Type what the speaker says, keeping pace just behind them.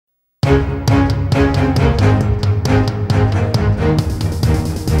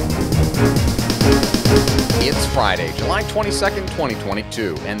Friday, July 22nd,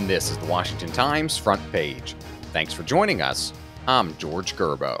 2022, and this is the Washington Times front page. Thanks for joining us. I'm George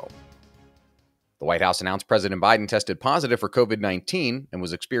Gerbo. The White House announced President Biden tested positive for COVID-19 and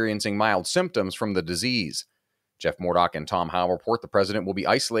was experiencing mild symptoms from the disease. Jeff Murdoch and Tom Howell report the president will be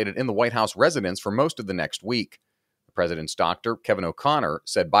isolated in the White House residence for most of the next week. The president's doctor, Kevin O'Connor,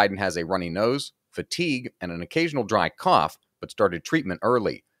 said Biden has a runny nose, fatigue, and an occasional dry cough, but started treatment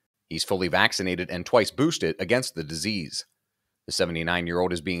early. He's fully vaccinated and twice boosted against the disease. The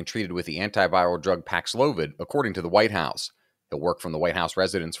 79-year-old is being treated with the antiviral drug Paxlovid, according to the White House. He'll work from the White House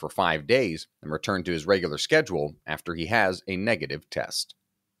residence for 5 days and return to his regular schedule after he has a negative test.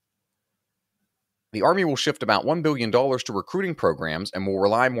 The Army will shift about $1 billion to recruiting programs and will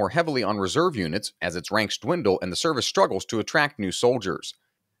rely more heavily on reserve units as its ranks dwindle and the service struggles to attract new soldiers.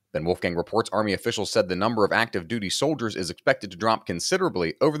 Ben Wolfgang reports Army officials said the number of active duty soldiers is expected to drop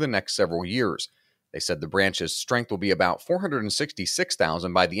considerably over the next several years. They said the branch's strength will be about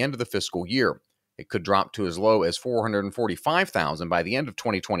 466,000 by the end of the fiscal year. It could drop to as low as 445,000 by the end of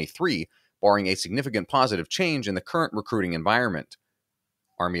 2023, barring a significant positive change in the current recruiting environment.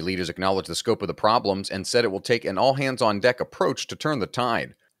 Army leaders acknowledged the scope of the problems and said it will take an all-hands-on-deck approach to turn the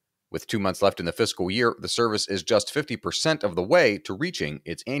tide. With 2 months left in the fiscal year, the service is just 50% of the way to reaching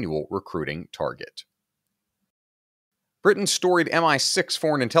its annual recruiting target. Britain's storied MI6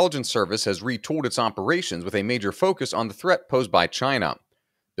 Foreign Intelligence Service has retooled its operations with a major focus on the threat posed by China.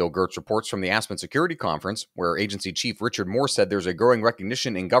 Bill Gertz reports from the Aspen Security Conference, where agency chief Richard Moore said there's a growing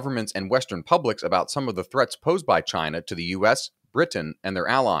recognition in governments and Western publics about some of the threats posed by China to the U.S., Britain, and their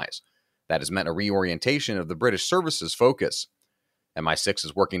allies. That has meant a reorientation of the British service's focus. MI6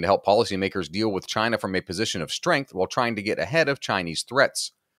 is working to help policymakers deal with China from a position of strength while trying to get ahead of Chinese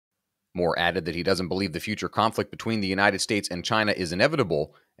threats. Moore added that he doesn't believe the future conflict between the United States and China is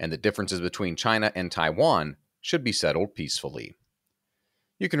inevitable, and that differences between China and Taiwan should be settled peacefully.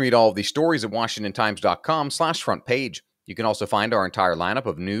 You can read all of these stories at WashingtonTimes.com/front page. You can also find our entire lineup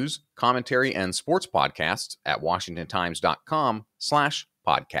of news, commentary, and sports podcasts at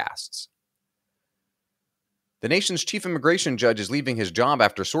WashingtonTimes.com/podcasts. The nation's chief immigration judge is leaving his job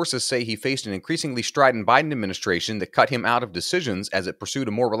after sources say he faced an increasingly strident Biden administration that cut him out of decisions as it pursued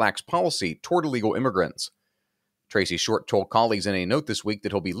a more relaxed policy toward illegal immigrants. Tracy Short told colleagues in a note this week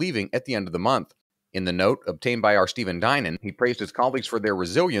that he'll be leaving at the end of the month. In the note, obtained by our Stephen Dinan, he praised his colleagues for their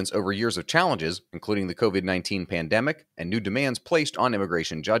resilience over years of challenges, including the COVID-19 pandemic and new demands placed on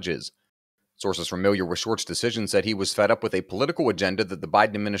immigration judges. Sources familiar with Short's decision said he was fed up with a political agenda that the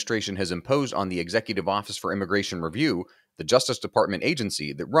Biden administration has imposed on the Executive Office for Immigration Review, the Justice Department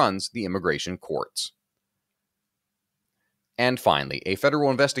agency that runs the immigration courts. And finally, a federal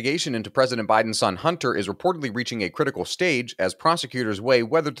investigation into President Biden's son Hunter is reportedly reaching a critical stage as prosecutors weigh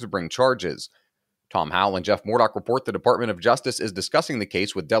whether to bring charges. Tom Howell and Jeff Murdoch report the Department of Justice is discussing the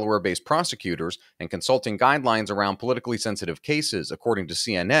case with Delaware-based prosecutors and consulting guidelines around politically sensitive cases, according to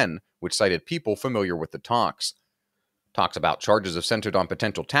CNN, which cited people familiar with the talks. Talks about charges have centered on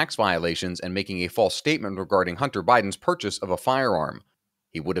potential tax violations and making a false statement regarding Hunter Biden's purchase of a firearm.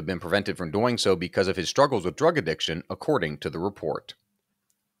 He would have been prevented from doing so because of his struggles with drug addiction, according to the report.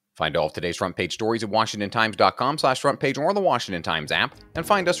 Find all of today's front page stories at WashingtonTimes.com/front page or the Washington Times app, and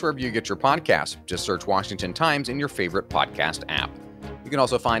find us wherever you get your podcasts. Just search Washington Times in your favorite podcast app. You can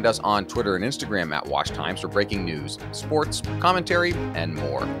also find us on Twitter and Instagram at Wash Times for breaking news, sports, commentary, and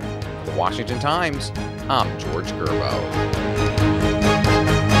more. For the Washington Times, I'm George Gerbo.